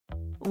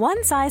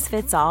One size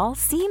fits all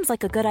seems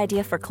like a good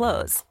idea for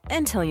clothes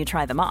until you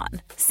try them on.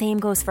 Same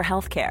goes for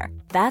healthcare.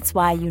 That's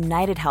why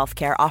United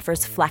Healthcare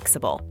offers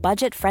flexible,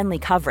 budget-friendly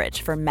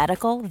coverage for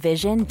medical,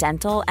 vision,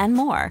 dental, and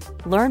more.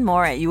 Learn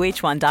more at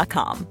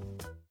uh1.com.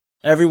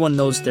 Everyone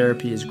knows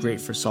therapy is great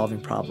for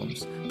solving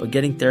problems, but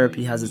getting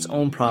therapy has its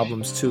own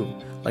problems too,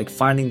 like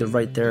finding the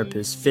right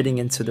therapist, fitting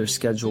into their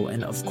schedule,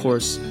 and of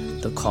course,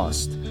 the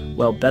cost.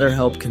 Well,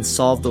 BetterHelp can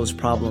solve those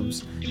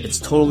problems. It's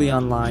totally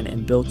online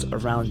and built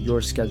around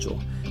your schedule.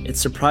 It's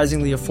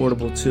surprisingly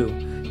affordable too.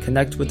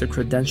 Connect with a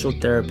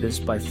credentialed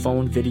therapist by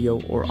phone,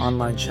 video, or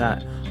online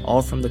chat,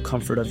 all from the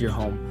comfort of your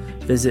home.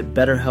 Visit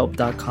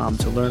BetterHelp.com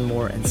to learn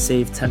more and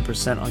save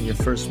 10% on your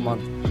first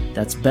month.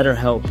 That's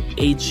BetterHelp,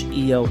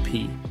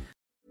 H-E-L-P.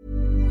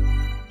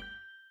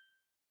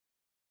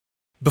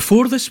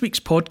 Before this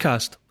week's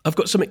podcast, I've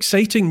got some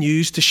exciting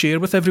news to share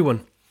with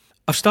everyone.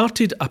 I've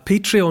started a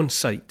Patreon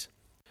site.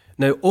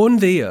 Now, on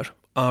there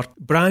are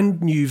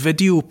brand new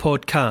video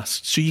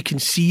podcasts, so you can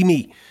see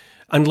me,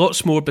 and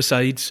lots more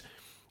besides.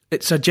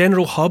 It's a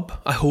general hub,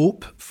 I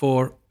hope,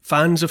 for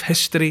fans of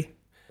history,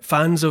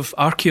 fans of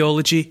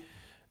archaeology,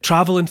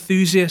 travel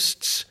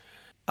enthusiasts.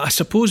 I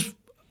suppose,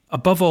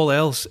 above all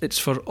else, it's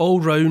for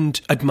all-round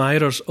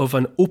admirers of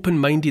an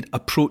open-minded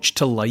approach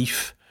to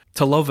life,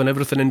 to love and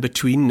everything in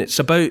between. It's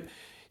about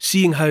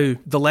seeing how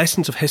the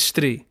lessons of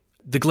history,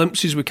 the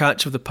glimpses we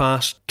catch of the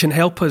past, can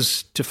help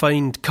us to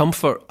find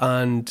comfort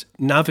and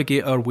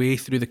navigate our way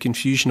through the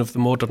confusion of the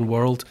modern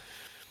world.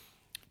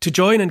 To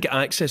join and get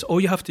access,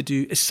 all you have to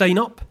do is sign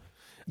up.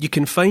 You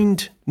can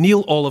find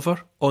Neil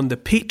Oliver on the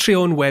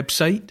Patreon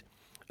website,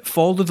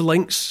 follow the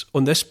links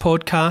on this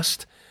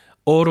podcast,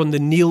 or on the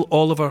Neil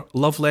Oliver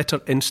Love Letter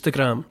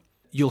Instagram.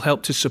 You'll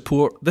help to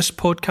support this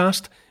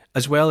podcast,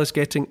 as well as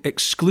getting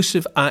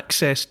exclusive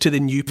access to the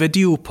new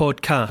video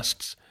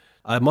podcasts.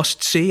 I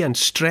must say and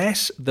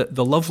stress that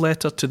the Love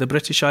Letter to the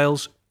British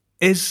Isles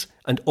is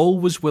and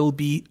always will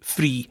be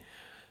free.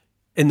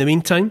 In the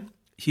meantime,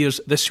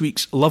 here's this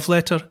week's Love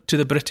Letter to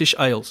the British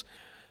Isles.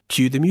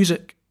 Cue the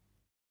music.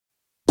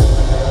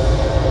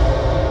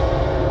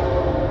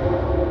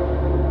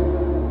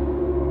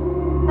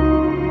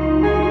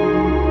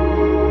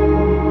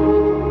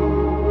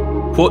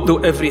 What though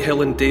every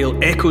hill and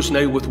dale echoes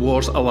now with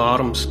war's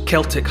alarms,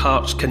 Celtic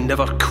hearts can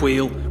never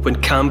quail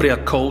when Cambria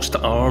calls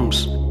to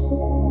arms.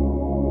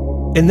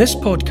 In this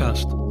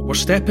podcast, we're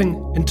stepping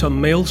into a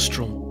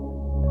maelstrom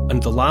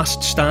and the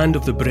last stand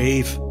of the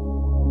brave.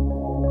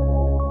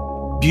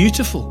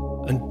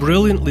 Beautiful and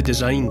brilliantly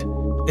designed,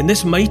 in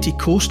this mighty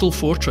coastal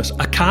fortress,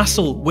 a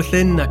castle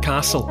within a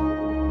castle.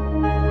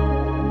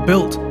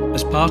 Built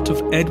as part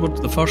of Edward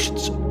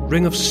I's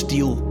Ring of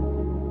Steel.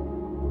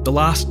 The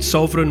last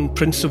sovereign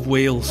Prince of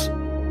Wales,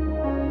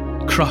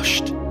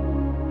 crushed.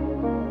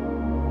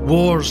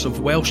 Wars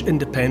of Welsh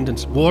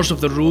independence, wars of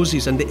the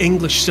Roses and the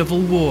English Civil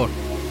War.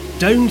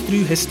 Down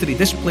through history,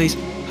 this place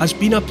has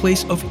been a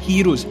place of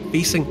heroes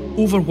facing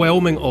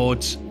overwhelming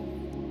odds.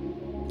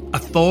 A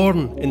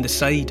thorn in the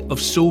side of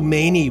so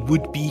many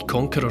would-be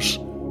conquerors.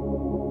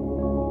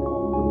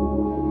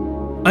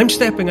 I'm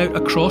stepping out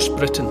across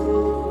Britain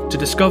to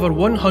discover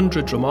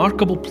 100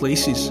 remarkable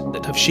places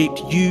that have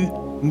shaped you,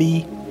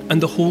 me,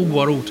 and the whole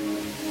world.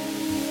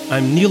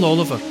 I'm Neil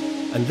Oliver,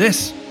 and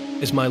this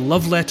is my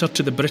love letter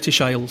to the British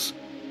Isles.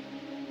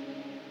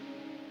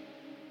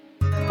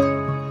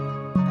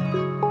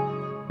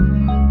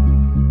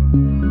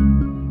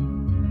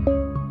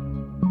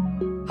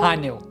 Hi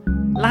Neil.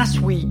 Last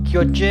week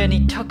your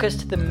journey took us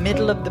to the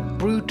middle of the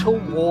brutal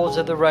Wars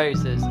of the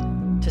Roses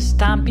to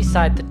stand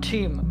beside the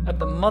tomb of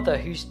the mother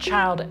whose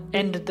child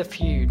ended the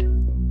feud.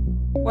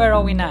 Where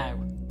are we now?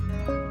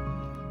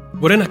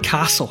 We're in a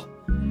castle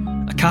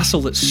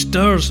that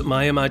stirs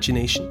my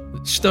imagination.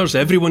 It stirs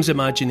everyone's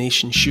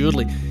imagination,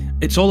 surely.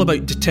 It's all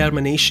about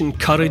determination,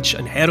 courage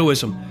and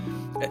heroism.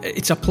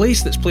 It's a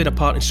place that's played a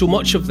part in so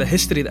much of the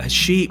history that has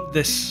shaped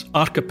this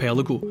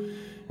archipelago.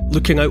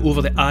 Looking out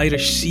over the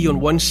Irish Sea on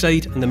one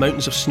side and the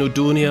mountains of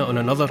Snowdonia on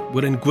another,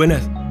 we're in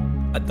Gwynedd,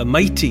 at the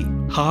mighty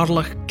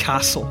Harlech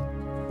Castle.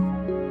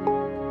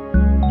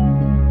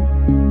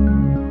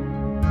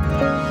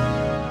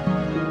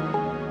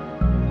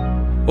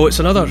 Oh, it's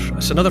another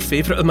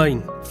favourite of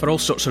mine, for all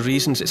sorts of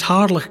reasons. It's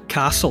Harlech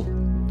Castle.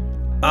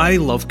 I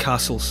love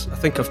castles. I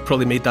think I've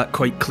probably made that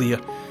quite clear.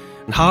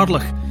 And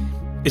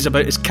Harlech is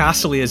about as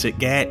castle-y as it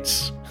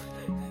gets.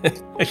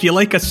 If you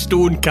like a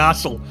stone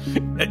castle,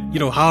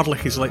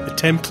 Harlech is like the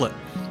template.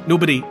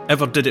 Nobody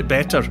ever did it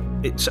better.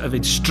 It's sort of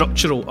in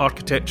structural,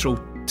 architectural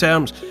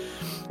terms.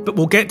 But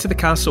we'll get to the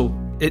castle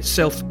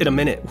itself in a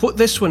minute. What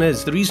this one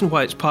is, the reason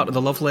why it's part of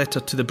the love letter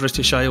to the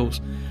British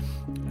Isles,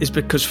 is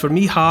because for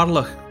me,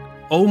 Harlech,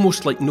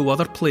 almost like no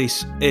other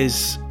place,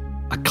 is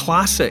a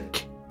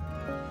classic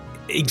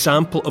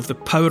example of the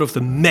power of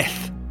the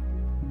myth.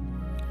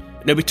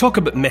 Now, we talk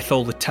about myth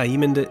all the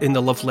time in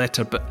the love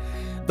letter, but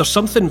there's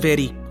something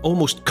very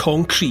almost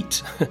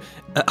concrete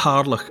at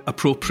Harlech,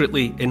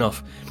 appropriately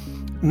enough.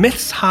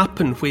 Myths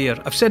happen where,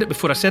 I've said it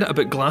before, I said it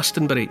about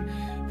Glastonbury,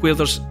 where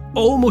there's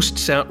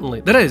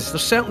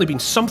certainly been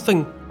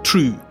something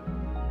true.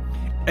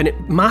 And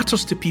it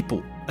matters to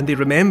people, and they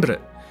remember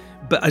it.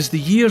 But as the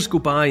years go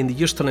by and the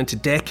years turn into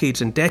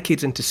decades and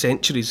decades into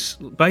centuries,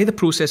 by the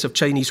process of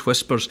Chinese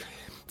whispers,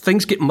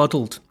 things get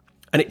muddled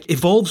and it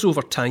evolves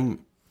over time.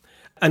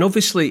 And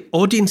obviously,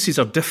 audiences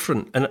are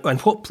different.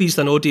 And what pleased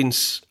an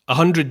audience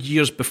 100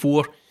 years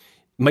before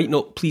might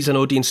not please an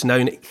audience now.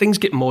 And things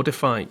get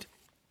modified.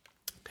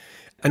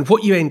 And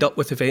what you end up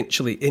with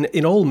eventually,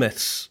 in all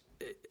myths,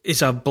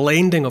 is a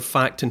blending of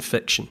fact and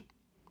fiction.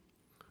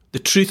 The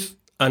truth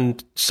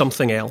and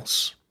something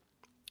else.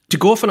 To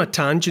go off on a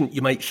tangent,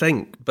 you might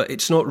think, but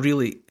it's not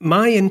really.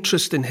 My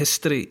interest in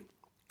history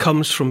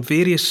comes from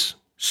various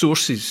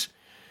sources.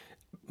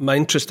 My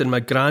interest in my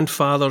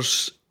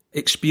grandfather's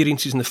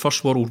experiences in the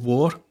First World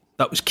War,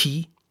 that was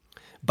key.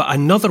 But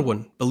another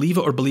one, believe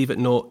it or believe it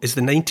not, is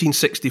the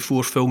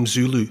 1964 film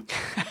Zulu.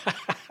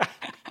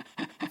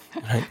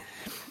 Right.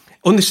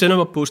 On the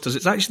cinema posters,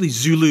 it's actually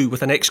Zulu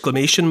with an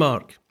exclamation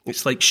mark.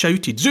 It's like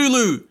shouted,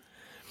 Zulu!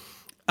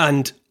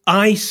 And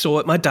I saw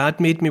it. My dad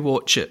made me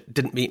watch it,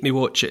 didn't make me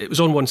watch it. It was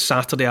on one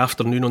Saturday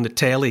afternoon on the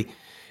telly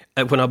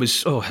when I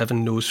was,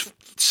 heaven knows,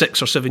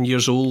 6 or 7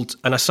 years old.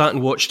 And I sat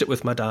and watched it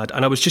with my dad,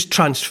 and I was just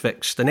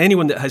transfixed. And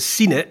anyone that has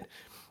seen it,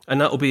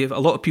 and that'll be a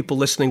lot of people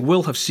listening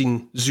will have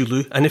seen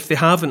Zulu. And if they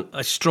haven't,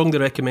 I strongly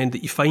recommend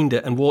that you find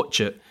it and watch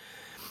it.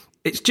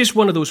 It's just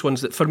one of those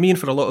ones that for me and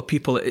for a lot of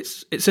people,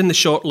 it's in the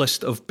short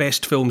list of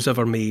best films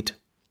ever made.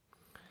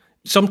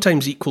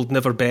 Sometimes equalled,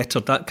 never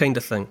bettered, that kind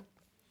of thing.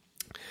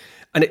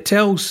 And it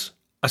tells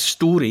a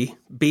story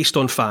based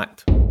on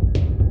fact.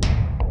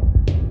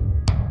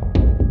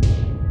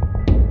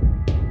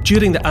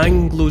 During the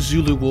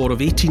Anglo-Zulu War of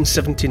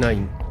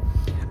 1879,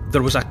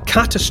 there was a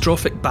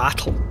catastrophic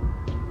battle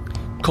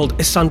called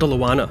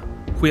Isandlwana,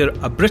 where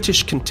a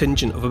British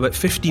contingent of about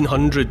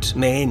 1,500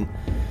 men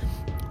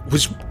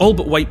was all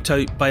but wiped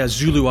out by a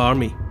Zulu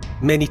army,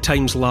 many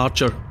times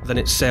larger than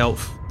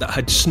itself, that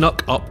had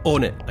snuck up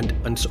on it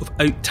and sort of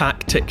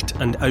out-tacticked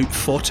and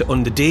out-fought it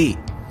on the day.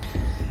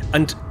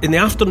 And in the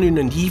afternoon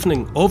and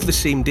evening of the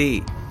same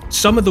day,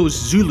 some of those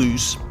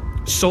Zulus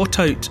sought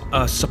out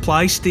a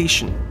supply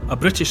station, a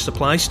British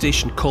supply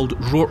station called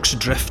Rorke's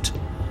Drift,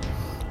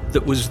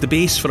 that was the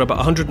base for about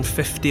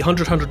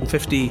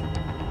 150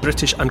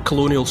 British and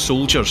colonial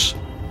soldiers.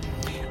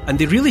 And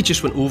they really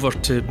just went over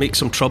to make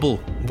some trouble,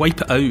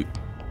 wipe it out,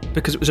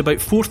 because it was about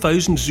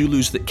 4,000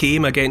 Zulus that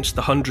came against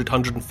the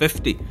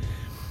 150.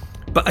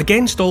 But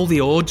against all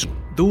the odds,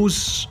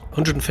 those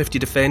 150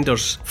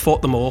 defenders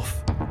fought them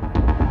off.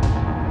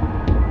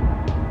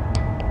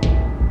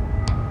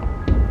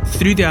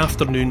 Through the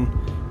afternoon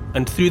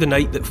and through the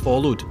night that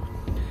followed.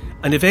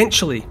 And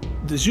eventually,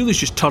 the Zulus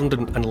just turned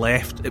and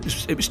left.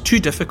 It was too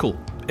difficult.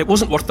 It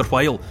wasn't worth their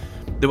while.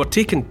 They were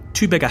taking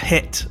too big a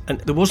hit, and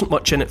there wasn't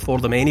much in it for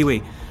them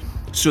anyway.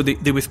 So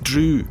they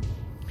withdrew.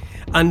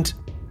 And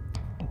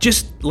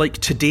just like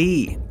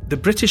today, the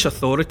British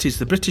authorities,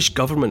 the British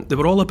government, they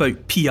were all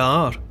about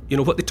PR. You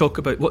know, what they talk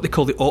about, what they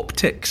call the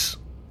optics,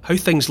 how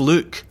things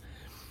look.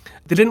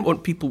 They didn't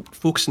want people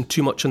focusing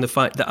too much on the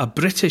fact that a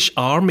British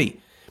army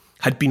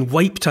had been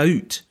wiped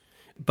out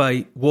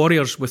by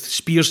warriors with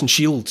spears and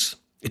shields.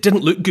 It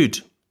didn't look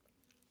good.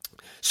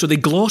 So they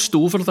glossed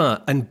over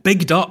that and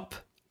bigged up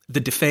the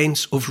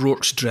defence of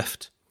Rorke's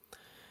Drift.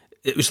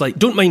 It was like,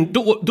 don't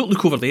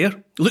look over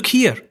there, look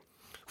here,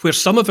 where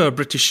some of our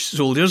British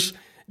soldiers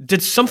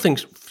did something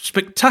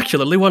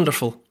spectacularly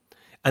wonderful,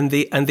 and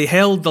they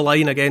held the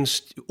line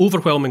against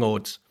overwhelming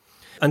odds.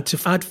 And to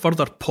add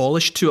further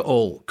polish to it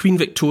all, Queen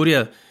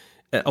Victoria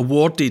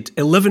awarded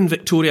 11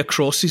 Victoria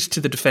Crosses to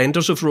the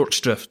defenders of Rorke's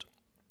Drift,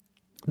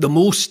 the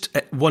most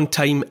at one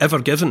time ever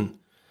given.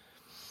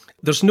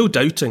 There's no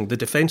doubting the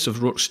defence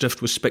of Rorke's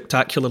Drift was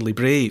spectacularly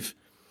brave,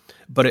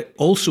 but it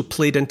also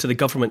played into the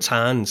government's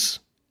hands.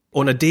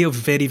 On a day of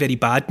very, very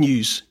bad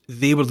news,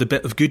 they were the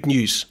bit of good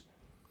news.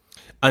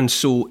 And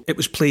so it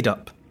was played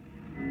up.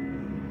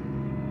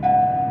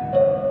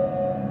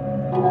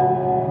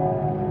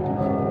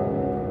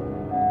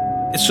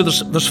 So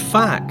there's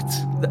fact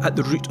at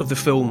the root of the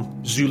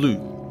film Zulu.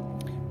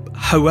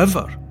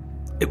 However,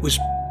 it was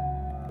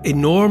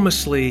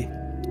enormously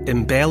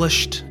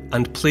embellished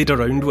and played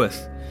around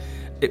with.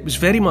 It was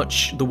very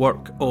much the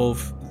work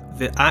of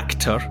the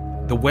actor,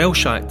 the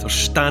Welsh actor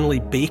Stanley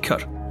Baker,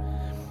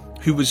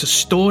 who was a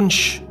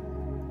staunch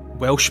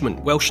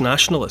Welshman, Welsh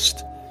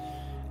nationalist,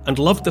 and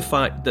loved the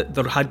fact that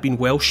there had been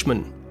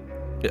Welshmen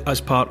as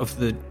part of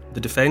the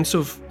defence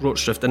of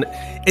Rorke's Drift. And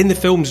in the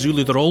film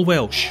Zulu, they're all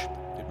Welsh.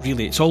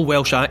 Really, it's all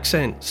Welsh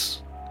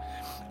accents.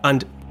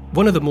 And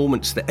one of the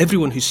moments that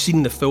everyone who's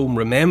seen the film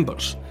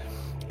remembers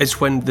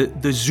is when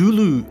the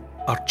Zulu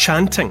are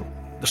chanting.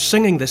 They're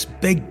singing this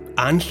big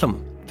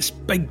anthem, this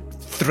big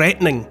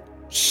threatening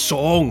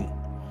song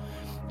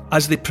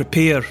as they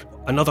prepare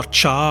another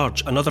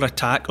charge, another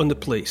attack on the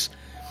place.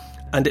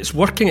 And it's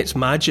working its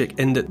magic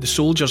in that the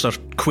soldiers are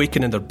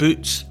quaking in their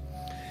boots.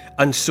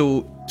 And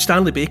so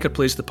Stanley Baker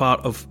plays the part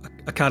of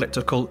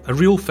a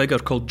real figure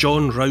called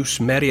John Rouse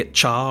Merriott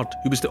Chard,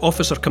 who was the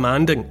officer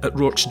commanding at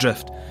Rorke's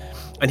Drift.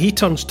 And he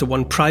turns to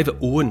one Private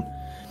Owen,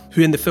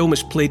 who in the film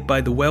is played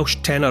by the Welsh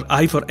tenor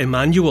Ivor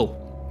Emanuel.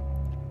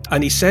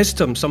 And he says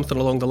to him something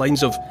along the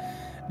lines of,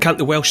 "Can't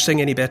the Welsh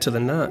sing any better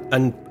than that?"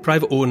 And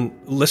Private Owen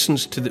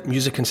listens to the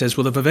music and says,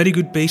 "Well, they've a very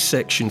good bass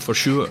section for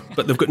sure,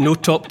 but they've got no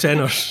top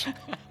tenors."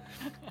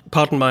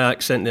 Pardon my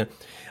accent there.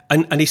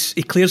 And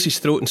he clears his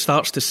throat and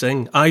starts to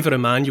sing. Ivor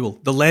Emanuel,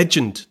 the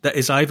legend that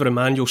is Ivor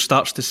Emanuel,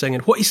 starts to sing.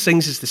 And what he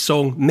sings is the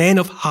song, "Men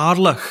of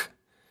Harlech."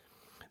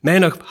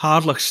 "Men of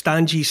Harlech,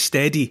 stand ye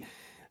steady.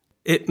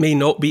 It may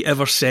not be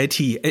ever said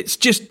he." It's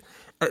just,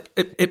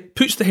 it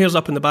puts the hairs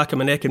up in the back of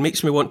my neck and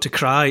makes me want to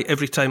cry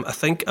every time I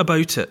think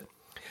about it.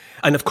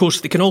 And of course,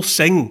 they can all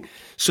sing.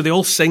 So they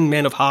all sing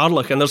 "Men of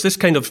Harlech." And there's this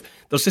kind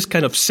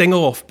of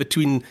sing-off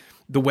between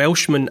the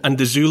Welshmen and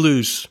the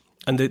Zulus.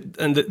 And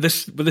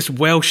this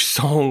Welsh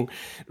song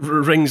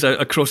rings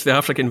out across the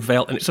African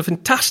veldt, and it's a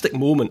fantastic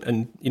moment.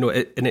 And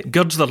it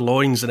girds their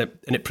loins, and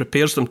it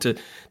prepares them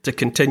to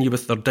continue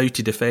with their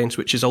doughty defence,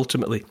 which is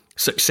ultimately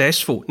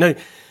successful. Now,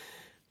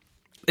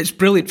 it's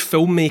brilliant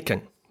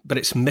filmmaking, but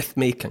it's myth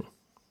making,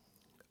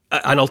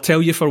 and I'll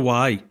tell you for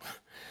why.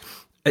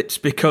 It's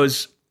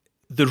because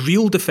the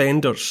real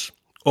defenders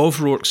of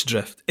Rorke's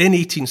Drift in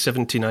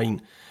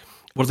 1879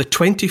 were the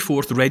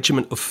 24th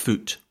Regiment of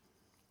Foot.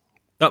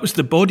 That was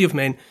the body of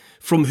men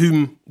from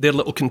whom their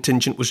little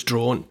contingent was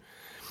drawn.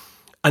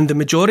 And the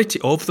majority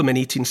of them in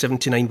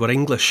 1879 were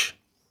English.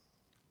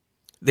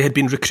 They had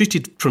been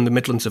recruited from the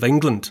Midlands of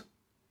England,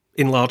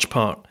 in large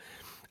part.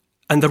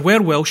 And there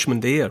were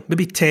Welshmen there.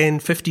 Maybe 10,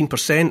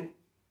 15%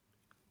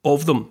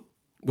 of them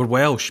were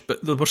Welsh,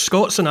 but there were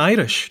Scots and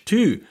Irish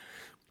too.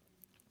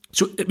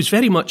 So it was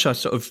very much a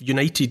sort of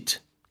United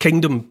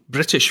Kingdom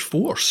British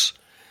force.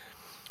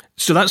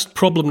 So that's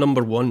problem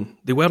number one.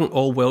 They weren't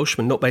all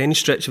Welshmen, not by any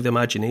stretch of the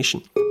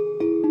imagination.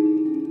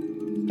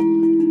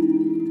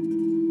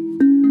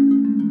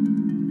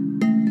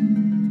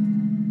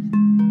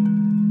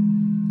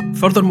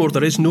 Furthermore,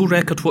 there is no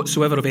record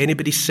whatsoever of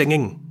anybody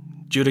singing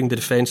during the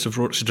defence of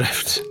Rorke's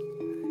Drift.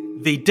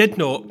 They did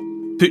not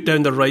put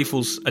down their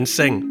rifles and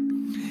sing.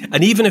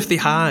 And even if they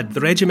had,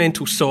 the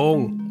regimental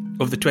song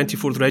of the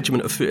 24th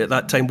Regiment of Foot at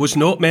that time was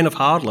not "Men of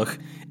Harlech,"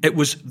 it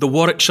was "The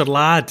Warwickshire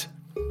Lad,"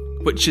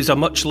 which is a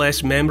much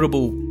less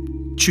memorable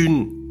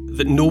tune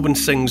that no one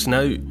sings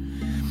now.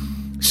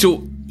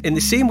 So, in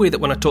the same way that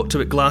when I talked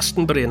about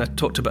Glastonbury and I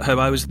talked about how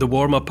I was the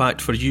warm-up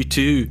act for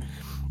U2,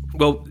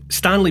 well,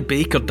 Stanley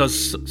Baker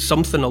does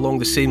something along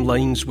the same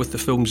lines with the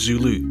film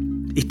Zulu.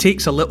 He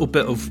takes a little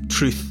bit of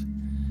truth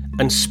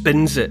and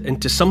spins it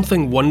into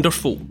something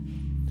wonderful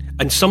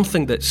and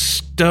something that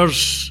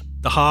stirs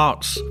the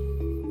hearts.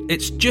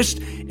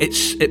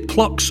 It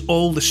plucks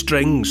all the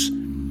strings.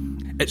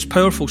 It's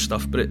powerful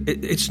stuff, but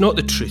it's not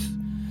the truth.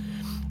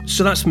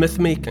 So that's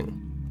myth-making.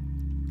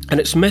 And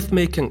it's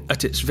myth-making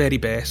at its very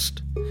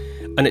best.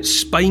 And it's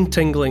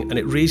spine-tingling and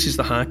it raises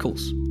the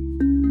hackles.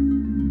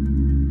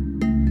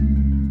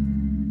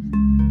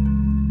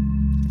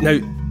 Now,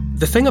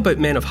 the thing about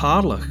Men of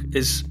Harlech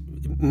is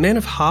Men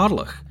of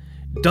Harlech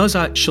does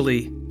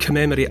actually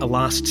commemorate a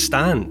last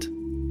stand.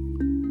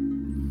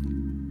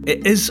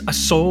 It is a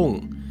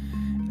song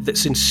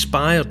that's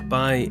inspired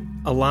by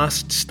a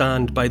last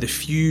stand by the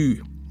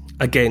few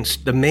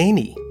against the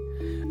many.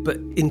 But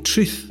in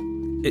truth,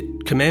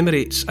 it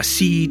commemorates a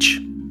siege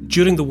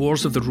during the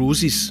Wars of the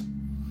Roses,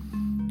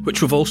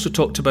 which we've also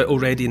talked about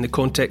already in the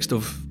context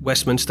of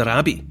Westminster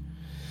Abbey.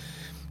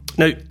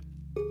 Now,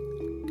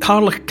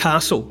 Harlech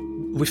Castle,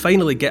 we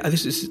finally get,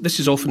 this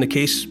is often the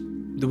case,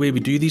 the way we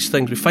do these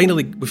things, we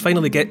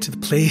finally get to the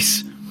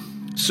place.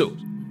 So,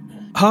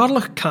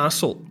 Harlech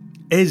Castle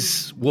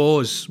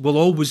will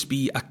always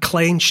be a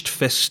clenched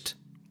fist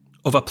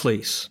of a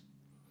place.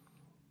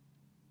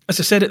 As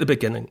I said at the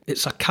beginning,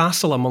 it's a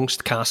castle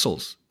amongst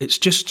castles. It's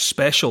just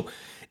special.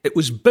 It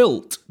was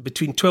built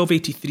between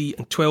 1283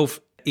 and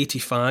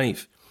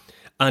 1285,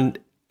 and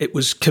it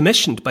was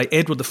commissioned by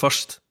Edward I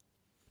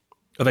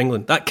of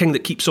England, that king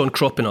that keeps on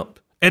cropping up.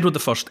 Edward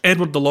I,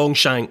 Edward the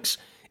Longshanks,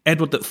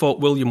 Edward that fought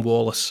William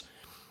Wallace,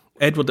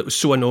 Edward that was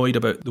so annoyed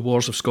about the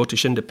wars of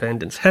Scottish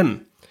independence.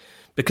 Him,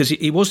 because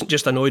he wasn't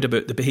just annoyed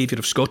about the behaviour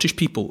of Scottish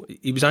people,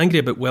 he was angry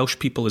about Welsh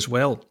people as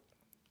well.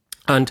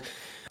 And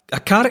a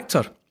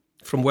character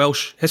from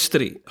Welsh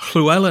history,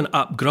 Llewellyn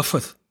ap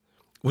Gruffydd,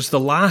 was the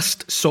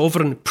last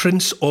sovereign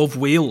Prince of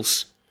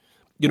Wales,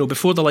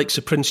 before the likes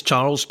of Prince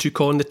Charles took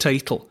on the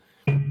title.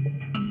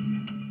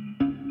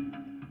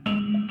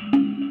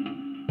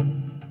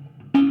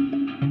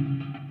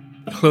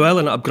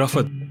 Llewellyn ap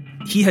Gruffydd,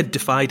 he had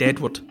defied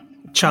Edward,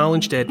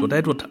 challenged Edward.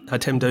 Edward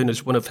had him down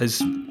as one of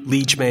his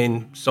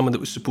liegemen, someone that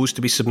was supposed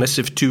to be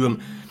submissive to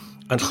him,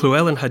 and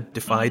Llewellyn had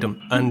defied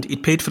him, and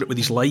he'd paid for it with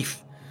his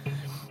life.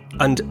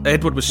 And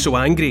Edward was so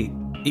angry,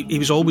 he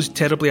was always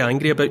terribly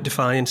angry about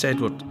defiance,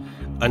 Edward,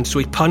 and so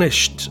he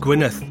punished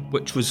Gwynedd,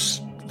 which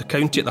was the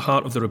county at the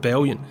heart of the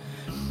rebellion,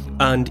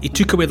 and he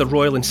took away the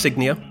royal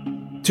insignia,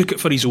 took it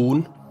for his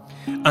own,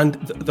 and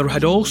there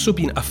had also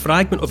been a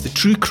fragment of the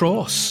true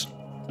cross,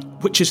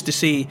 which is to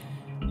say,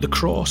 the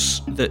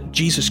cross that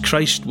Jesus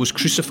Christ was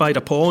crucified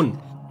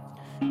upon.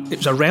 It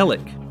was a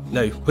relic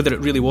Now, whether it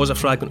really was a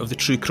fragment of the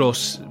true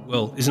cross,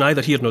 well, is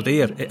neither here nor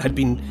there. It had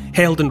been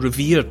held and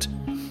revered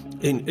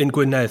in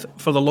Gwynedd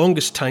for the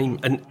longest time,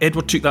 and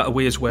Edward took that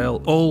away as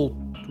well, all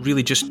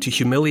really just to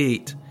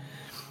humiliate.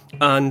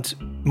 And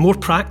more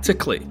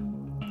practically,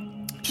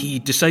 he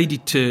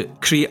decided to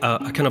create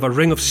a kind of a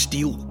ring of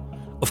steel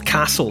of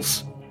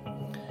castles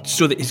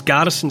so that his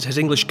garrisons, his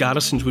English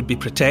garrisons, would be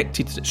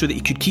protected, so that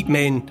he could keep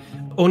men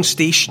on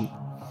station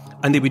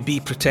and they would be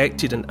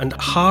protected. And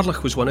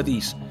Harlech was one of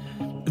these,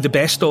 the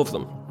best of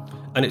them.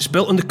 And it's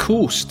built on the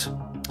coast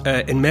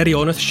in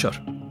Merionethshire.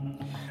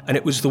 And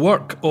it was the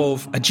work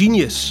of a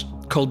genius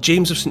called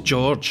James of St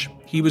George.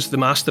 He was the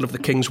master of the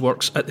king's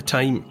works at the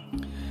time.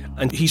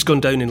 And he's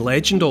gone down in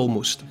legend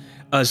almost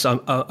as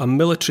a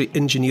military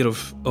engineer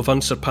of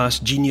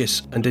unsurpassed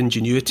genius and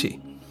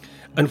ingenuity.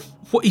 And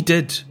what he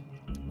did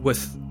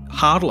with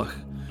Harlech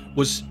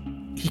was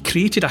he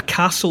created a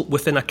castle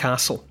within a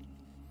castle.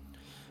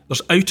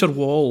 There's outer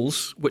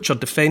walls which are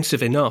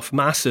defensive enough,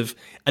 massive,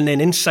 and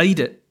then inside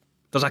it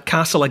there's a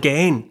castle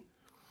again.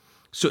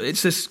 So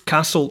it's this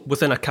castle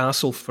within a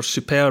castle for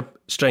superb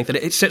strength. And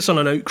it sits on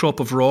an outcrop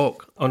of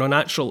rock, on a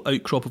natural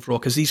outcrop of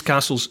rock, as these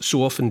castles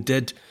so often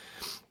did.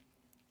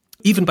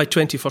 Even by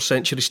 21st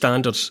century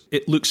standards,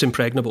 it looks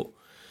impregnable.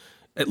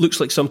 It looks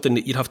like something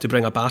that you'd have to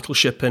bring a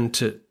battleship in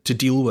to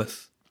deal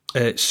with.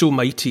 So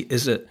mighty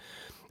is it.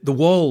 The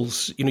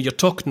walls, you're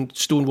talking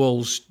stone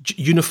walls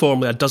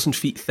uniformly a dozen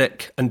feet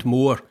thick and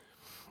more.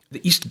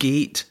 The East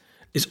Gate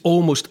is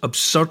almost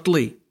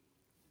absurdly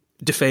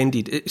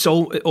defended. It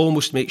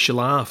almost makes you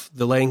laugh,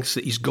 the lengths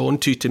that he's gone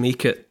to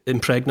make it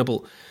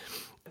impregnable.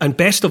 And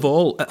best of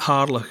all, at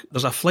Harlech,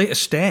 there's a flight of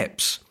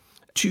steps,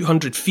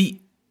 200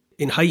 feet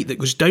in height, that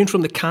goes down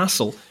from the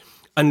castle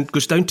and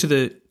goes down to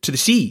the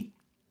sea.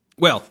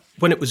 Well,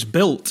 when it was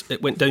built,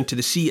 it went down to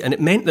the sea, and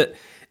it meant that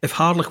if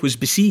Harlech was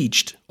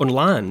besieged on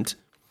land,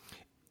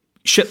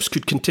 ships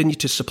could continue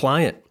to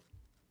supply it.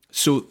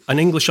 So an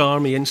English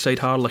army inside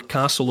Harlech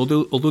Castle,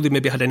 although they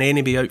maybe had an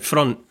enemy out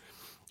front,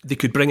 they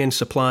could bring in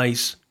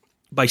supplies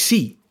by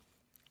sea.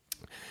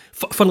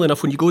 Funnily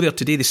enough, when you go there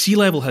today, the sea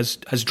level has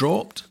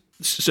dropped.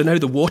 So now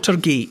the water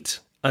gate,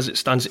 as it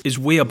stands, is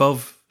way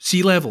above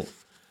sea level.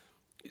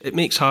 It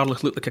makes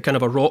Harlech look like a kind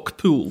of a rock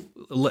pool,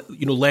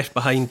 left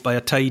behind by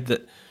a tide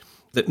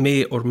that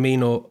may or may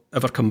not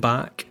ever come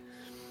back.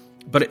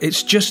 But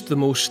it's just the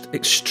most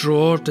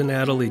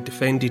extraordinarily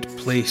defended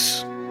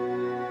place.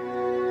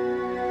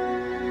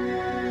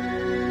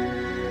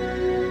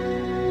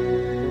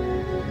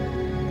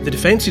 The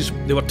defences,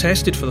 they were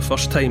tested for the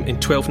first time in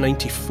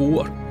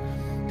 1294.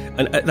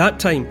 And at that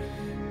time,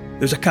 there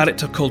was a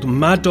character called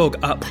Madog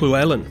ap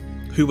Llywelyn,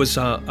 who was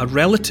a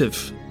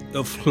relative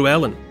of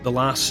Llywelyn, the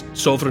last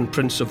sovereign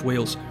prince of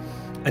Wales.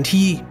 And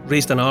he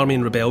raised an army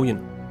in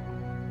rebellion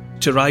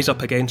to rise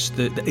up against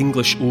the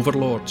English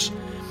overlords.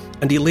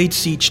 And he laid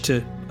siege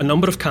to a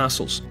number of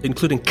castles,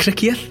 including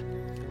Criccieth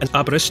and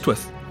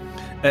Aberystwyth.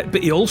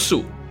 But he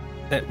also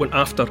went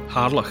after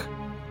Harlech.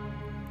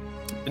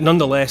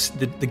 Nonetheless,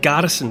 the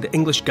garrison, the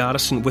English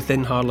garrison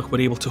within Harlech, were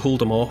able to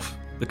hold him off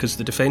because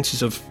the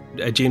defences of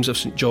James of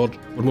St George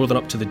were more than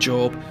up to the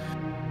job.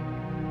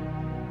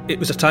 It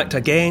was attacked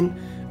again.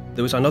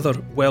 There was another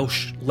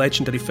Welsh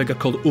legendary figure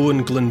called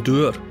Owen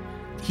Glyndŵr.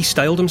 He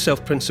styled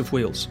himself Prince of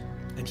Wales,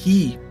 and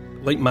he,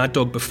 like Mad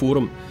Dog before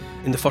him,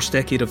 in the first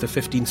decade of the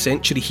 15th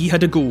century, he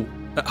had a go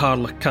at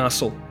Harlech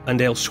Castle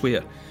and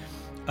elsewhere,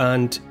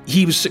 and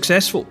he was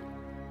successful.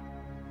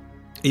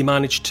 He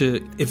managed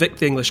to evict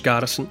the English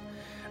garrison,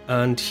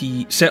 and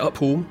he set up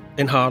home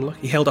in Harlech.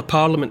 He held a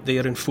parliament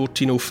there in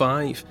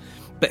 1405,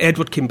 but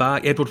Edward came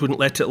back. Edward wouldn't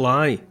let it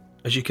lie,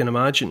 as you can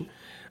imagine,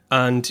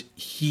 and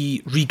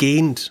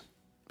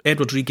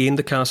Edward regained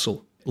the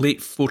castle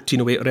late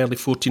 1408 or early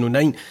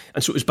 1409,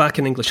 and so it was back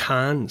in English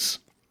hands.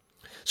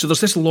 So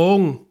there's this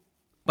long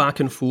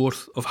back and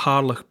forth of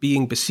Harlech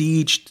being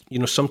besieged,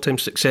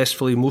 sometimes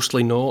successfully,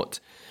 mostly not.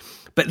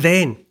 But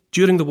then,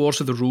 during the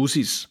Wars of the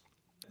Roses,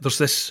 there's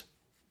this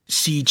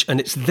siege, and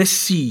it's this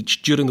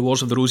siege during the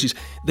Wars of the Roses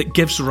that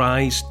gives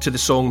rise to the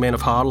song Men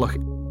of Harlech.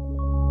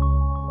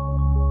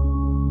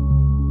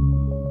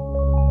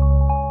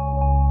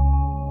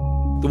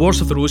 The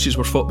Wars of the Roses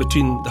were fought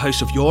between the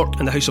House of York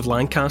and the House of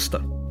Lancaster,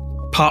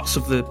 parts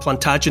of the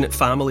Plantagenet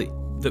family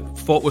that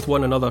fought with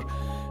one another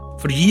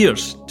for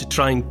years to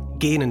try and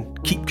gain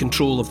and keep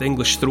control of the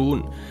English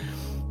throne.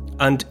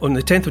 And on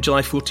the 10th of July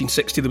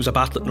 1460 there was a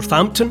battle at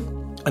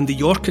Northampton, and the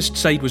Yorkist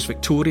side was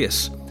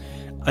victorious.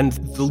 And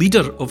the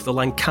leader of the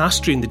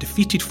Lancastrian, the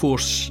defeated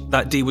force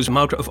that day, was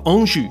Margaret of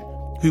Anjou,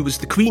 who was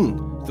the queen,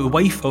 the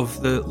wife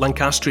of the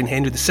Lancastrian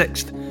Henry VI.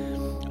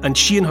 And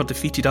she and her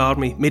defeated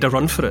army made a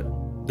run for it.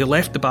 They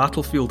left the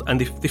battlefield and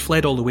they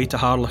fled all the way to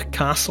Harlech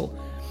Castle.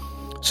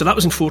 So that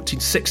was in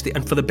 1460,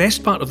 and for the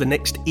best part of the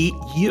next 8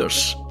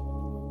 years,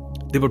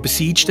 they were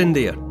besieged in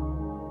there.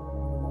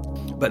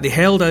 But they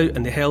held out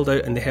and they held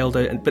out and they held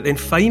out. But then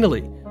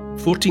finally,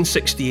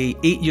 1468,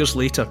 8 years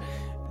later,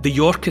 the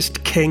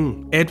Yorkist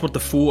king, Edward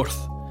IV,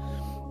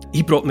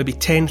 he brought maybe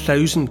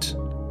 10,000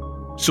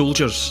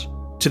 soldiers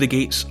to the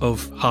gates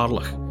of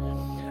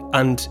Harlech.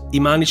 and he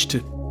managed to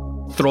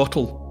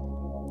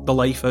throttle the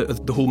life out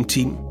of the home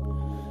team.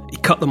 He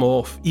cut them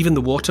off. Even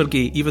the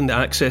Watergate, even the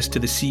access to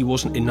the sea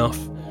wasn't enough,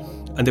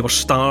 and they were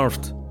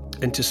starved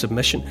into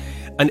submission.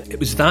 And it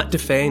was that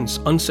defence,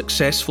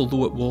 unsuccessful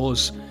though it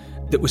was,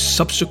 that was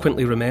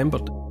subsequently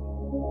remembered.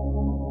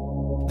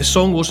 The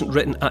song wasn't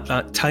written at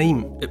that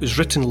time, it was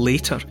written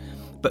later,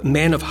 but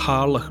Men of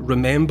Harlech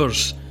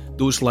remembers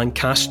those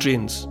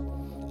Lancastrians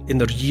in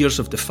their years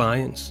of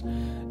defiance.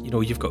 You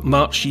know, you've got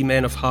 "March ye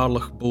men of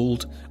Harlech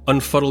bold,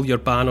 unfurl your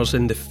banners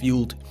in the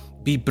field,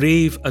 be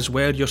brave as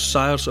were your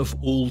sires of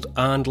old,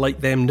 and like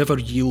them never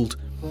yield.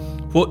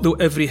 What though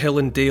every hill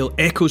and dale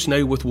echoes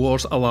now with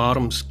war's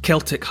alarms,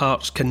 Celtic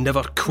hearts can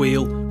never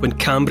quail when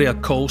Cambria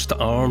calls to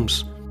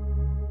arms."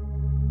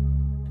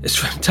 It's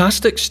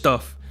fantastic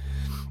stuff.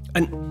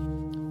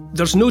 And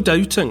there's no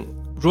doubting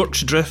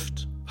Rorke's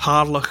Drift,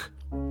 Harlech,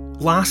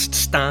 last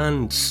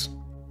stands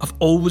have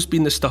always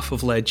been the stuff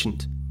of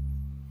legend,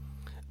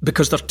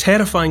 because they're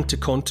terrifying to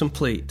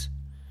contemplate.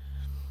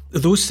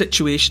 Those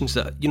situations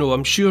that, you know,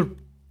 I'm sure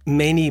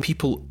many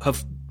people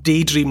have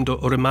daydreamed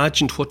or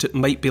imagined what it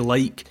might be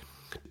like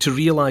to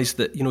realise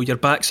that, you know, your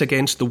back's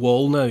against the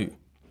wall now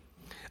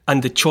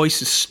and the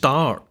choice is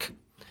stark.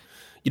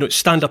 You know,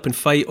 stand up and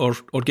fight or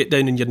get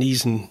down on your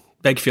knees and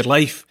beg for your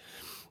life.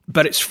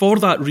 But it's for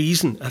that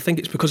reason, I think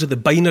it's because of the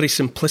binary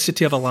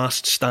simplicity of a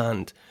last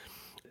stand,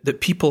 that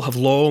people have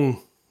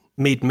long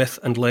made myth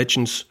and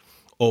legends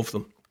of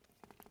them.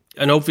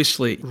 And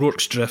obviously,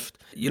 Rorke's Drift,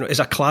 you know, is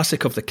a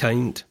classic of the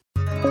kind.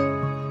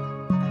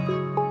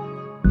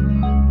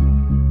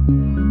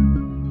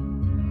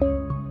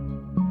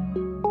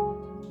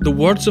 The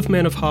words of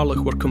Men of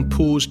Harlech were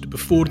composed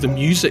before the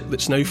music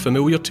that's now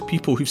familiar to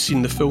people who've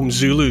seen the film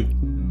Zulu.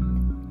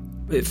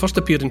 It first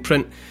appeared in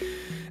print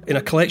in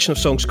a collection of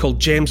songs called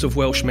Gems of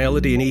Welsh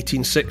Melody in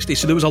 1860.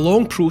 So there was a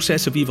long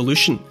process of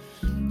evolution,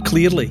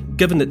 clearly,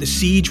 given that the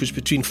siege was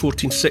between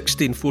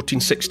 1460 and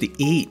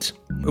 1468.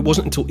 It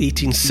wasn't until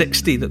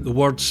 1860 that the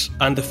words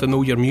and the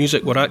familiar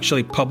music were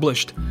actually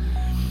published.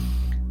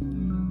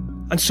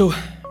 And so,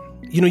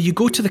 you know, you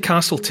go to the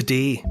castle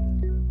today,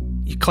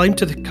 you climb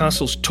to the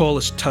castle's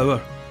tallest tower,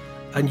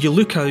 and you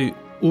look out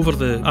over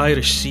the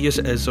Irish Sea as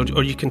it is,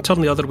 or you can turn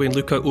the other way and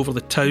look out over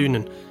the town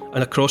and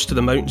across to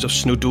the mountains of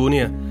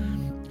Snowdonia.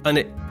 And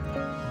it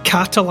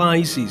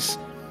catalyses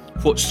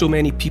what so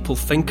many people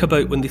think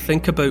about when they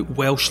think about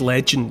Welsh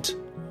legend.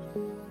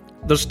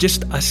 There's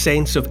just a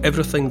sense of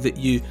everything that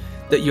you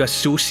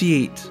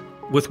associate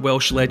with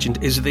Welsh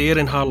legend is there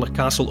in Harlech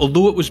Castle.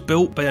 Although it was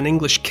built by an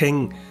English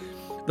king,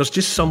 there's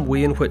just some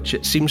way in which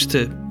it seems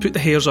to put the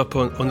hairs up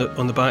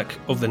on the back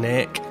of the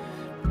neck.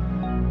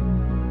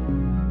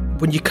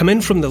 When you come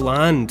in from the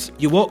land,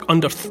 you walk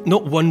under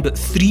not one but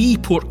three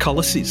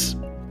portcullises.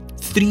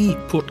 3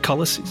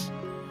 portcullises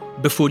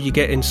before you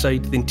get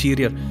inside the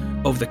interior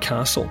of the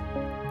castle.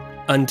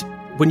 And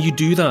when you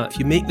do that, if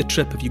you make the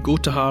trip, if you go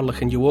to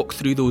Harlech and you walk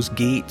through those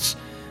gates,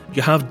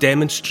 you have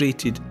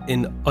demonstrated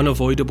in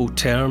unavoidable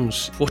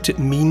terms what it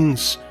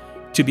means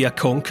to be a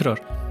conqueror,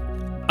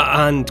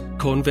 and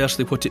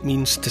conversely what it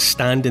means to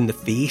stand in the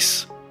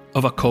face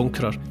of a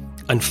conqueror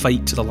and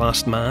fight to the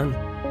last man.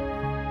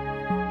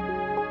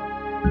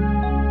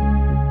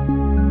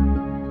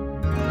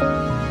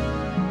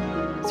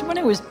 When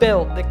it was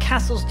built, the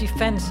castle's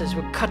defences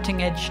were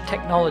cutting-edge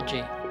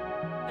technology,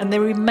 and they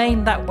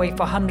remained that way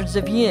for hundreds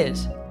of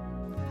years.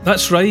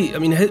 That's right. I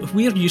mean,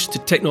 we're used to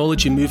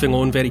technology moving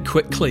on very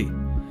quickly,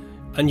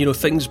 and, you know,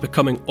 things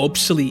becoming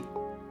obsolete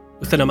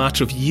within a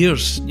matter of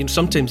years, you know,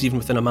 sometimes even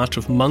within a matter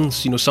of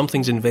months. You know,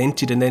 something's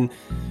invented and then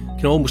you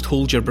can almost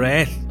hold your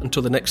breath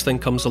until the next thing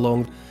comes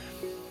along.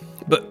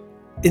 But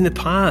in the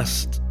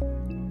past,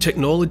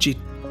 technology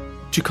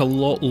took a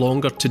lot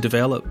longer to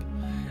develop,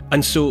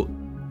 and so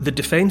the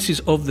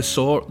defences of the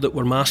sort that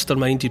were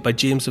masterminded by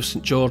James of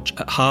St George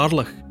at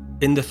Harlech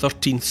in the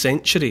 13th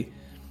century,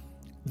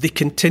 they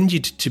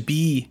continued to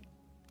be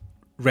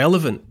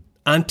relevant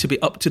and to be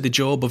up to the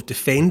job of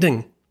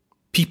defending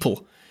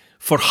people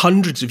for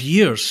hundreds of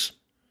years.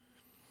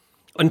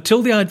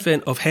 Until the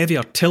advent of heavy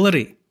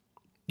artillery,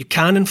 your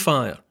cannon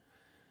fire,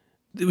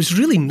 there was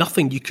really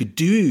nothing you could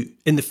do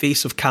in the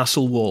face of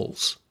castle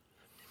walls.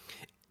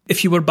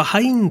 If you were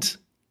behind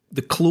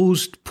the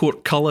closed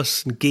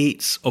portcullis and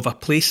gates of a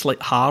place like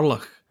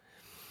Harlech,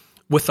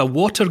 with a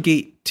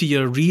Watergate to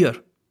your rear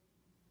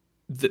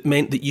that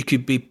meant that you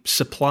could be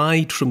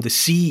supplied from the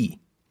sea,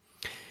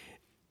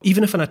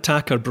 even if an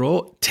attacker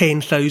brought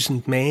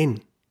 10,000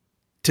 men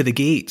to the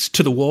gates,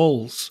 to the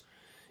walls,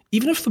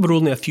 even if there were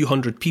only a few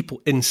hundred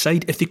people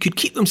inside, if they could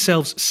keep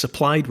themselves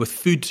supplied with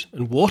food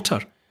and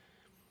water,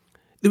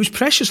 there was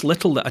precious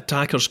little that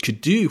attackers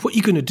could do. What are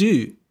you going to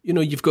do? You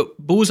know, you've got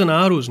bows and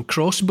arrows and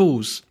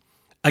crossbows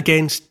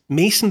against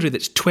masonry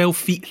that's 12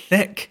 feet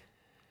thick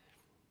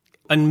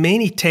and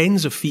many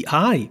tens of feet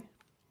high.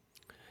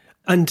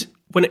 And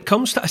when it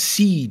comes to a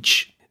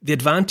siege, the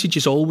advantage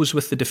is always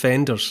with the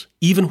defenders,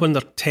 even when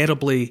they're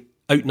terribly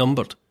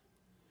outnumbered.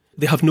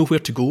 They have nowhere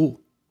to go.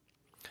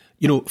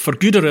 You know, for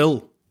good or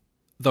ill,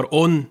 they're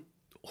on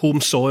home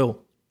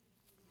soil.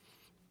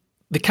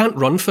 They can't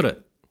run for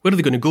it. Where are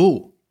they going to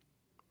go?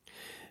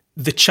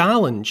 The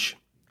challenge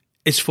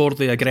is for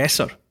the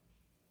aggressor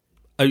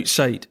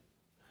outside.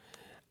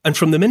 And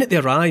from the minute they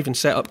arrive and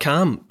set up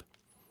camp,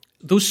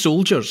 those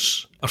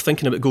soldiers are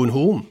thinking about going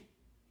home.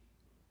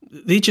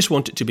 They just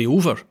want it to be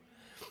over.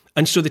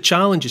 And so the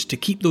challenge is to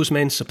keep those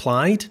men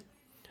supplied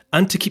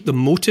and to keep them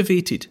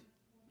motivated,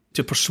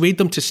 to persuade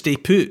them to stay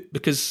put,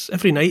 because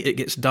every night it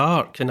gets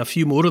dark and a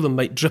few more of them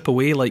might drip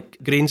away like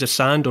grains of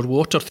sand or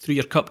water through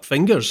your cupped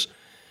fingers.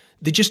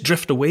 They just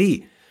drift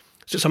away.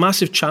 So it's a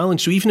massive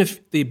challenge. So even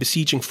if the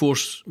besieging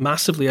force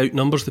massively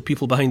outnumbers the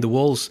people behind the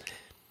walls,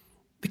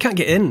 they can't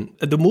get in.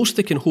 The most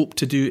they can hope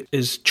to do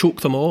is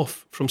choke them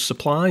off from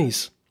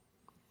supplies.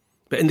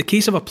 But in the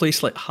case of a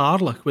place like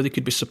Harlech, where they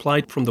could be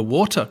supplied from the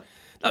water,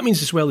 that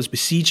means as well as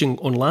besieging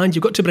on land,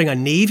 you've got to bring a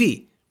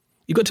navy.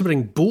 You've got to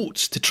bring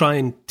boats to try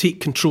and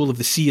take control of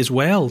the sea as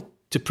well,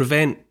 to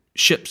prevent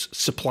ships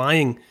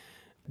supplying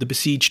the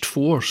besieged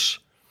force.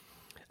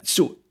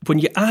 So when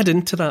you add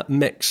into that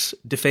mix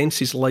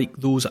defences like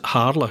those at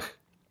Harlech,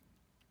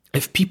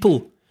 if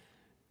people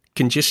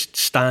can just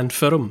stand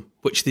firm,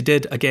 which they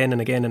did again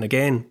and again and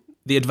again,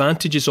 the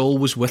advantage is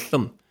always with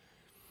them.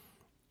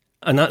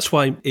 And that's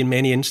why in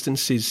many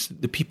instances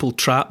the people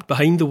trapped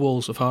behind the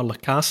walls of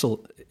Harlech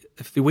Castle,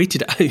 if they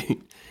waited it out,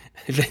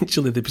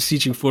 eventually the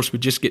besieging force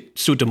would just get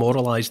so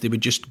demoralised they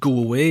would just go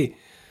away.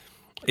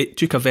 It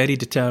took a very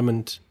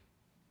determined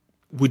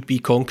would-be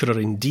conqueror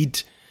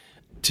indeed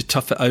to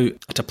tough it out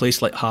at a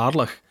place like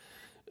Harlech,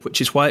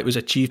 which is why it was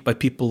achieved by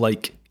people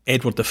like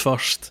Edward I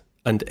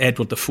and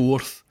Edward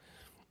IV,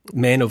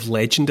 men of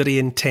legendary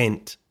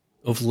intent,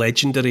 of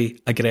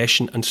legendary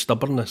aggression and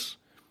stubbornness.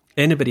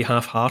 Anybody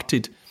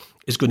half-hearted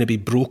is going to be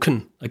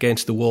broken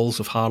against the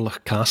walls of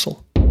Harlech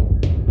Castle.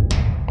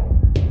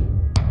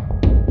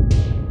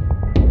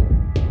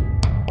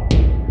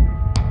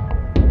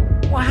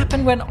 What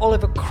happened when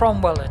Oliver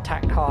Cromwell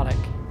attacked Harlech?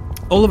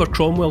 Oliver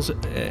Cromwell's,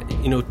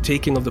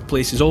 taking of the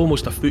place is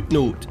almost a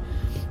footnote.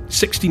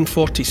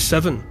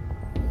 1647,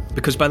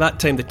 because by that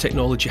time the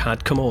technology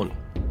had come on.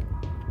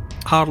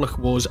 Harlech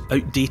was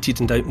outdated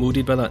and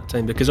outmoded by that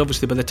time, because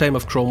obviously by the time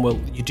of Cromwell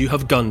you do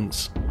have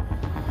guns.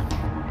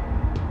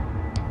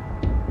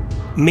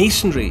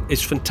 Masonry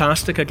is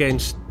fantastic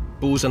against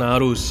bows and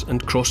arrows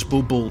and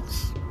crossbow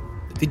bolts.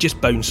 They just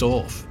bounce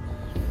off.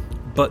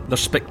 But they're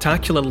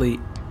spectacularly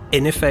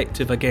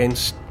ineffective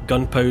against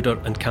gunpowder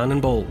and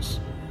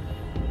cannonballs,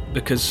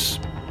 because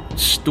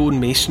stone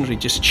masonry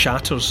just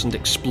shatters and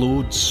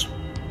explodes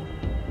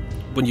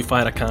when you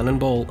fire a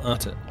cannonball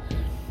at it.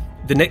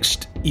 The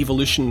next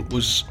evolution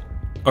was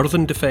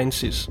earthen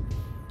defences.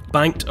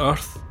 Banked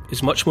earth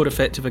is much more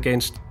effective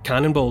against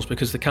cannonballs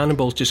because the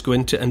cannonballs just go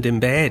into it and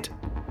embed.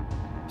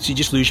 So you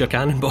just lose your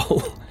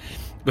cannonball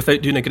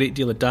without doing a great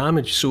deal of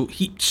damage. So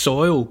heaped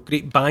soil,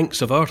 great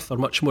banks of earth are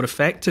much more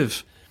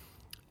effective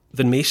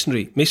than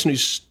masonry. Masonry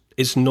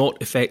is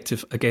not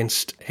effective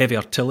against heavy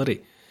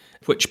artillery,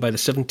 which by the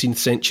 17th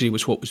century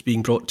was what was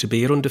being brought to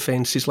bear on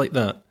defences like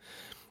that.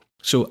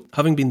 So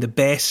having been the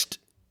best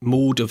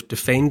mode of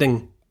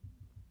defending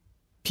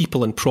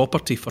people and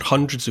property for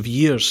hundreds of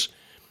years,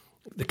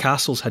 the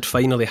castles had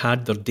finally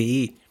had their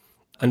day.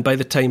 And by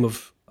the time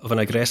of an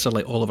aggressor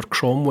like Oliver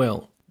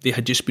Cromwell, they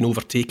had just been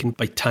overtaken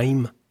by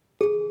time.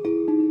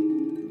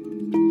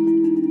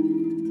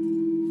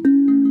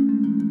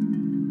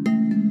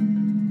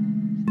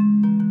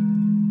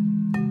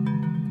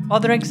 Are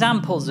there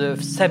examples of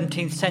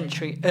 17th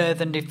century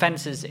earthen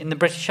defences in the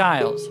British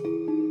Isles?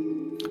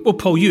 Well,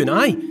 Paul, you and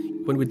I,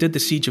 when we did the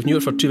siege of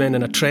Newark for two men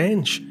in a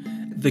trench,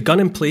 the gun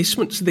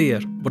emplacements there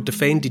were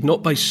defended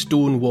not by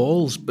stone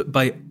walls, but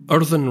by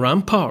earthen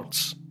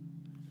ramparts.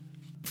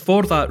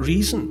 For that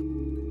reason,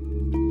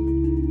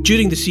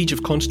 during the siege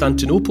of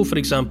Constantinople, for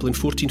example, in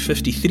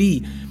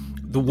 1453,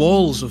 the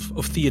walls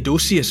of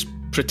Theodosius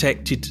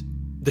protected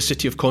the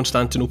city of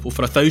Constantinople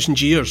for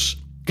 1,000 years.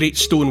 Great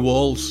stone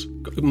walls,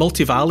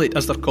 multivalent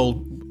as they're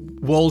called,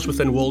 walls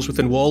within walls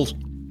within walls.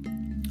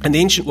 And the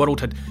ancient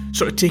world had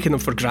sort of taken them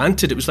for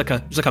granted. It was like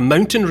a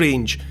mountain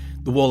range,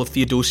 the wall of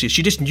Theodosius.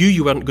 You just knew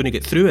you weren't going to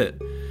get through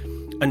it.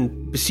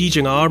 And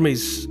besieging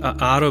armies,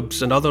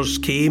 Arabs and others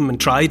came and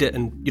tried it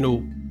and,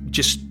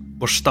 just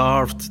were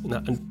starved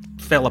and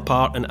fell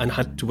apart and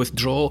had to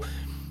withdraw.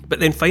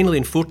 But then finally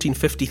in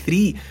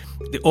 1453,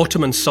 the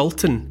Ottoman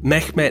Sultan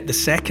Mehmet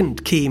II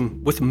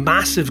came with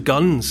massive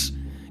guns,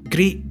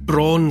 great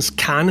bronze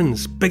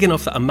cannons, big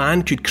enough that a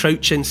man could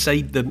crouch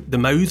inside the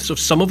mouths of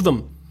some of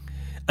them.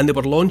 And they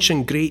were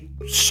launching great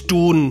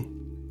stone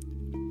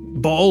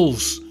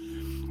balls.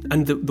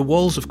 And the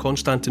walls of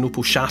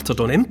Constantinople shattered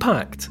on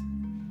impact.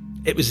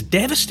 It was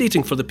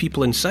devastating for the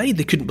people inside.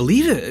 They couldn't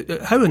believe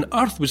it. How on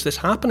earth was this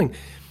happening?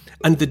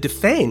 And the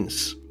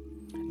defence,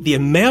 the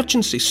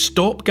emergency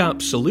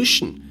stopgap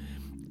solution,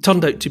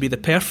 turned out to be the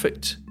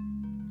perfect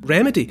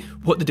remedy.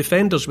 What the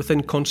defenders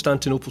within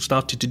Constantinople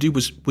started to do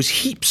was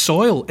heap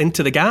soil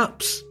into the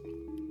gaps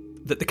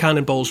that the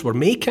cannonballs were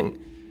making.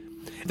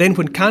 Then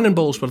when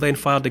cannonballs were then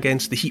fired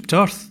against the heaped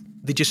earth,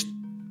 they just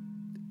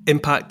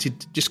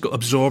got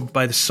absorbed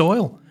by the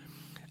soil.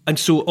 And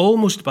so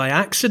almost by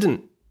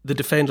accident, the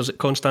defenders at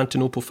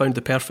Constantinople found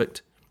the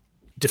perfect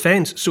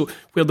defence. So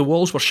where the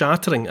walls were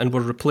shattering and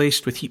were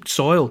replaced with heaped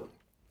soil,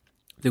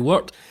 they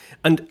worked.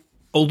 And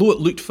although it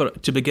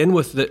looked to begin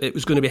with that it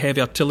was going to be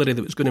heavy artillery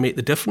that was going to make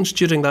the difference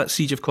during that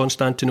siege of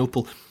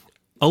Constantinople,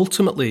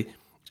 ultimately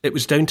it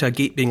was down to a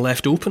gate being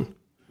left open.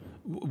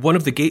 One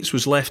of the gates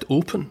was left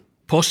open,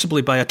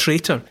 possibly by a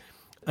traitor,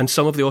 and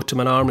some of the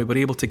Ottoman army were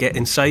able to get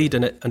inside,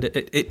 and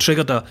it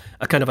triggered a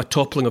kind of a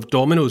toppling of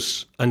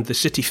dominoes, and the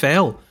city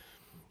fell.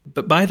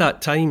 But by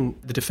that time,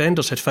 the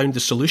defenders had found the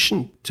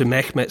solution to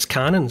Mehmet's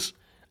cannons,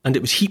 and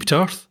it was heaped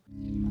earth.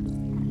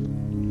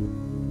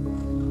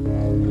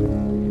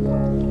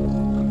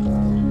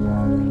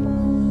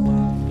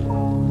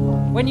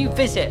 When you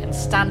visit and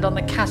stand on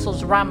the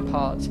castle's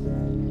ramparts,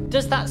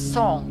 does that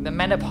song, The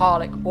Men of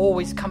Harlech,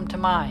 always come to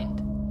mind?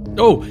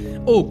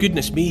 Oh,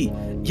 goodness me.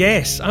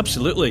 Yes,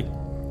 absolutely.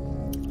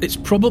 It's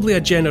probably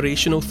a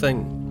generational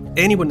thing.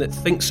 Anyone that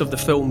thinks of the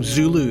film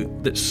Zulu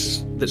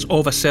that's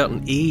of a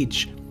certain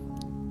age,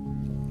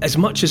 as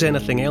much as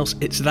anything else,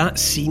 it's that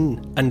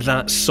scene and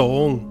that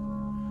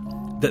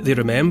song that they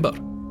remember.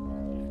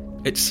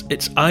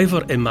 It's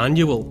Ivor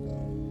Emanuel,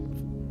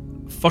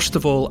 first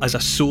of all as a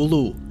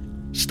solo,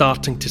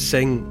 starting to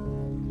sing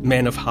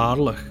Men of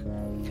Harlech,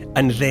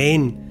 and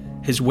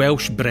then his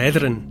Welsh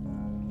brethren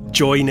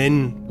join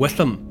in with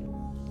him,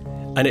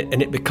 and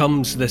it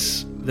becomes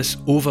this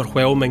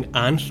overwhelming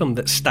anthem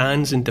that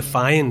stands in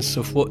defiance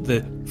of what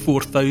the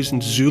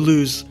 4,000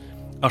 Zulus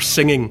are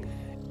singing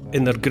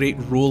in their great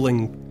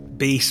rolling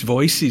bass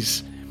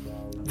voices.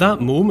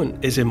 That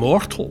moment is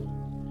immortal.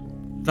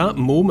 That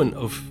moment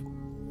of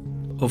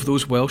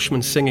those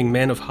Welshmen singing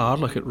Men of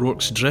Harlech at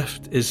Rorke's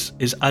Drift is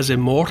as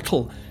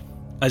immortal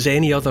as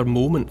any other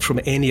moment from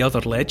any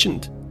other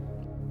legend.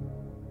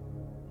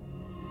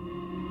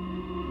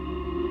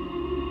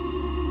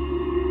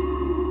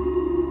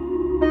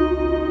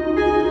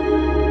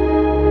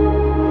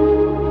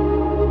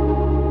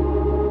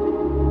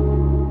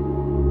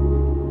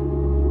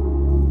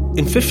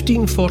 In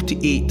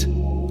 1548,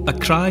 a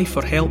cry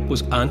for help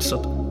was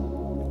answered,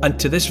 and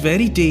to this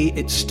very day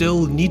it's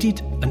still needed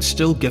and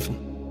still given.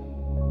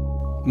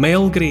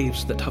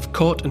 Maelgraves that have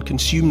caught and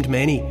consumed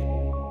many,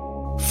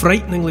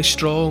 frighteningly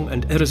strong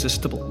and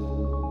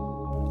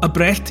irresistible. A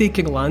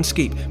breathtaking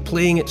landscape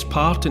playing its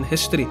part in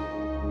history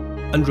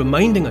and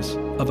reminding us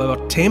of our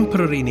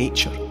temporary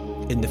nature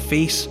in the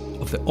face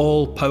of the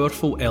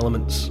all-powerful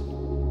elements.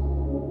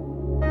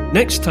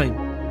 Next time,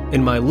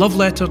 in my love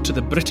letter to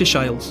the British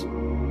Isles,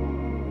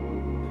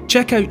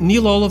 check out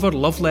Neil Oliver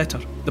Love Letter,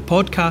 the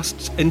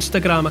podcast's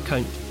Instagram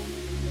account.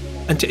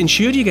 And to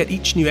ensure you get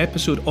each new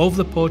episode of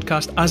the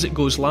podcast as it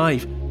goes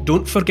live,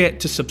 don't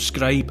forget to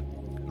subscribe,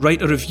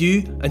 write a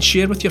review and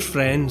share with your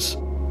friends.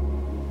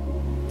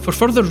 For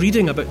further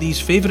reading about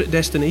these favourite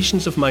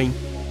destinations of mine,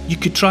 you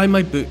could try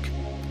my book.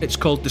 It's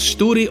called The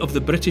Story of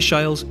the British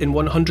Isles in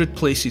 100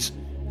 Places,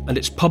 and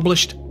it's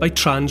published by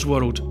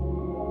Transworld.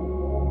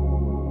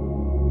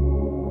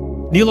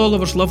 Neil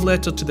Oliver's Love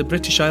Letter to the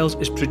British Isles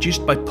is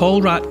produced by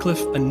Paul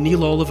Ratcliffe and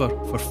Neil Oliver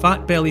for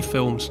Fat Belly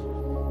Films.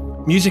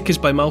 Music is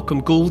by Malcolm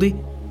Goldie.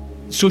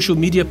 Social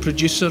media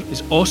producer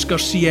is Oscar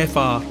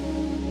CFR.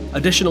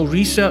 Additional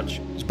research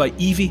is by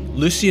Evie,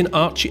 Lucian,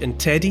 Archie and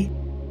Teddy.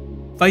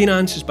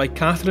 Finance is by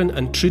Catherine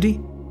and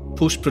Trudy.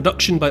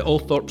 Post-production by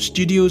Althorpe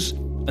Studios,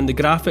 and the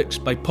graphics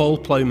by Paul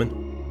Plowman.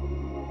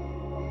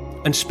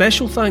 And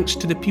special thanks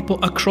to the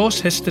people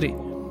across history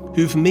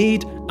who've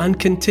made and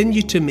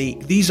continue to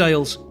make these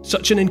isles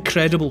such an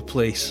incredible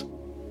place.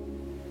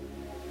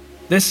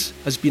 This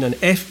has been an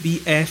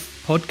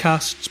FBF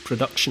Podcasts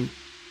production.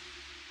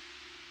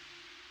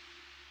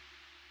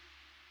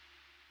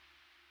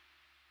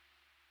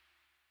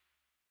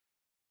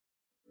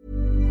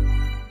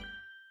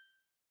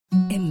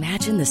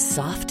 Imagine the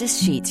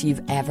softest sheets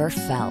you've ever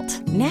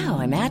felt. Now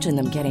imagine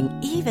them getting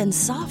even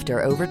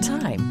softer over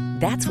time.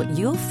 That's what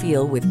you'll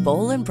feel with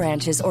Boll &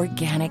 Branch's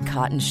organic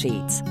cotton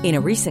sheets. In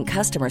a recent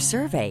customer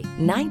survey,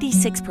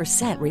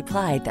 96%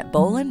 replied that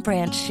Boll &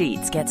 Branch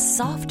sheets get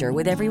softer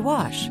with every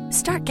wash.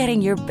 Start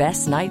getting your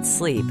best night's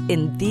sleep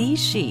in these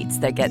sheets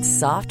that get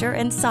softer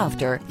and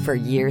softer for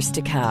years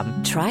to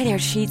come. Try their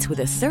sheets with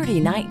a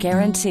 30-night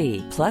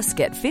guarantee. Plus,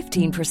 get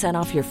 15%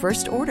 off your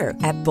first order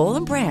at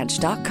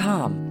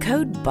bollandbranch.com.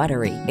 Code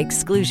BUTTERY.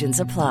 Exclusions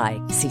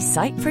apply. See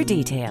site for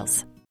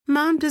details.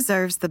 Mom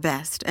deserves the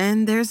best,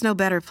 and there's no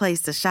better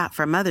place to shop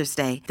for Mother's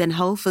Day than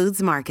Whole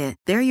Foods Market.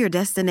 They're your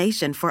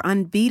destination for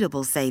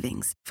unbeatable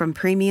savings, from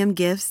premium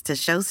gifts to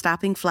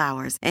show-stopping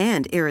flowers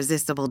and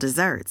irresistible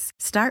desserts.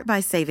 Start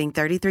by saving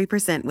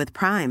 33% with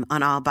Prime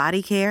on all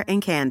body care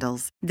and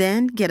candles.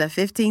 Then get a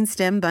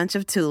 15-stem bunch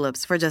of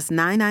tulips for just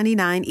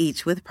 $9.99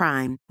 each with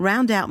Prime.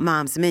 Round out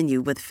Mom's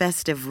menu with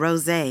festive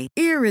rosé,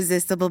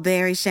 irresistible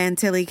berry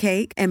chantilly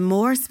cake, and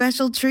more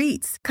special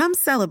treats. Come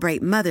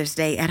celebrate Mother's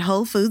Day at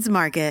Whole Foods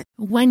Market.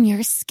 When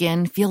your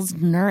skin feels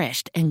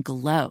nourished and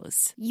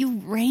glows,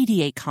 you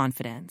radiate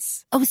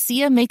confidence.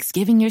 Osea makes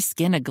giving your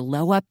skin a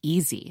glow-up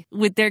easy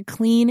with their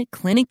clean,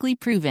 clinically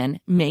proven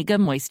Mega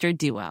Moisture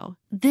Duo.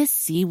 This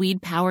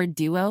seaweed-powered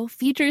duo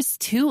features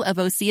two of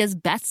Osea's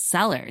best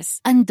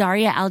sellers,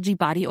 Undaria Algae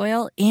Body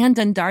Oil and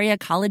Undaria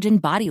Collagen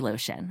Body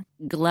Lotion.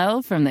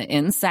 Glow from the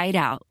inside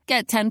out.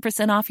 Get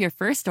 10% off your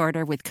first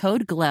order with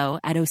code GLOW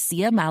at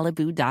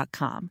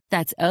OseaMalibu.com.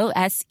 That's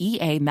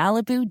OSEA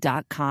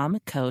Malibu.com,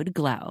 code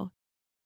GLOW.